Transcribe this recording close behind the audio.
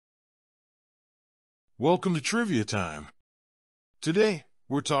Welcome to Trivia Time. Today,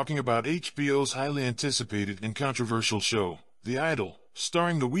 we're talking about HBO's highly anticipated and controversial show, The Idol,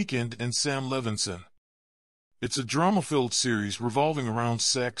 starring The Weeknd and Sam Levinson. It's a drama-filled series revolving around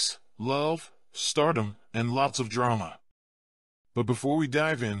sex, love, stardom, and lots of drama. But before we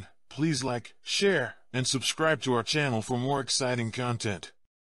dive in, please like, share, and subscribe to our channel for more exciting content.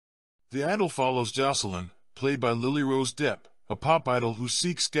 The Idol follows Jocelyn, played by Lily-Rose Depp, a pop idol who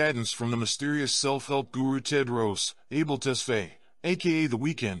seeks guidance from the mysterious self-help guru Tedros, Abel Tesfaye, aka The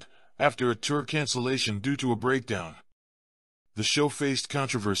Weeknd, after a tour cancellation due to a breakdown. The show faced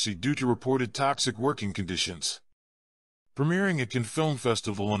controversy due to reported toxic working conditions. Premiering at Cannes Film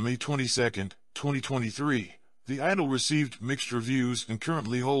Festival on May 22, 2023, The Idol received mixed reviews and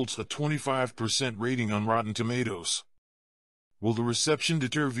currently holds a 25% rating on Rotten Tomatoes. Will the reception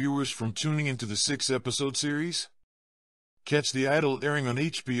deter viewers from tuning into the 6-episode series? Catch The Idol airing on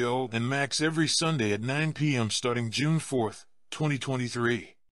HBO and Max every Sunday at 9 p.m. starting June 4,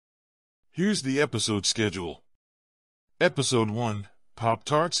 2023. Here's the episode schedule. Episode 1,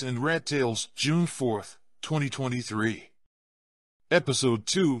 Pop-Tarts and Rat Tails, June 4, 2023. Episode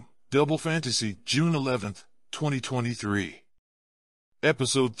 2, Double Fantasy, June 11, 2023.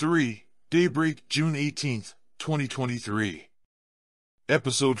 Episode 3, Daybreak, June 18, 2023.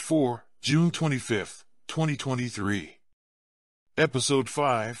 Episode 4, June 25, 2023. Episode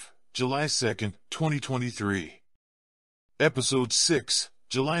 5, July 2, 2023. Episode 6,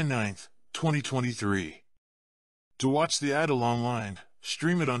 July 9, 2023. To watch The Idol online,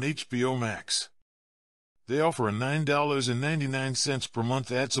 stream it on HBO Max. They offer a $9.99 per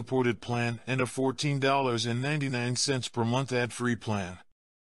month ad-supported plan and a $14.99 per month ad-free plan.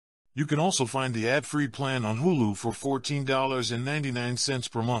 You can also find the ad-free plan on Hulu for $14.99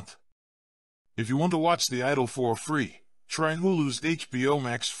 per month. If you want to watch The Idol for free, try Hulu's HBO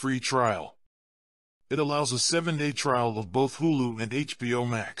Max free trial. It allows a 7-day trial of both Hulu and HBO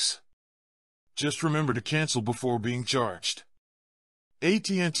Max. Just remember to cancel before being charged.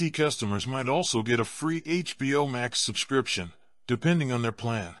 AT&T customers might also get a free HBO Max subscription, depending on their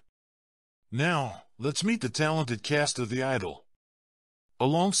plan. Now, let's meet the talented cast of The Idol.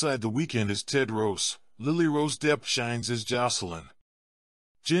 Alongside The Weeknd as Tedros, Lily-Rose Depp shines as Jocelyn.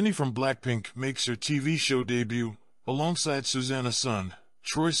 Jennie from Blackpink makes her TV show debut, alongside Susanna Sun,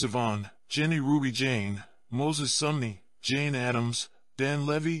 Troye Sivan, Jenny Ruby Jane, Moses Sumney, Jane Addams, Dan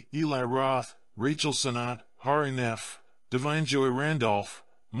Levy, Eli Roth, Rachel Sennott, Hari Nef, Divine Joy Randolph,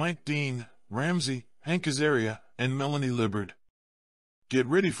 Mike Dean, Ramsey, Hank Azaria, and Melanie Liburd. Get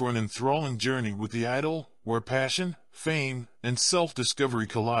ready for an enthralling journey with The Idol, where passion, fame, and self-discovery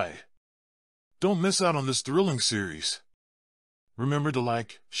collide. Don't miss out on this thrilling series. Remember to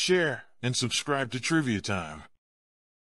like, share, and subscribe to Trivia Time.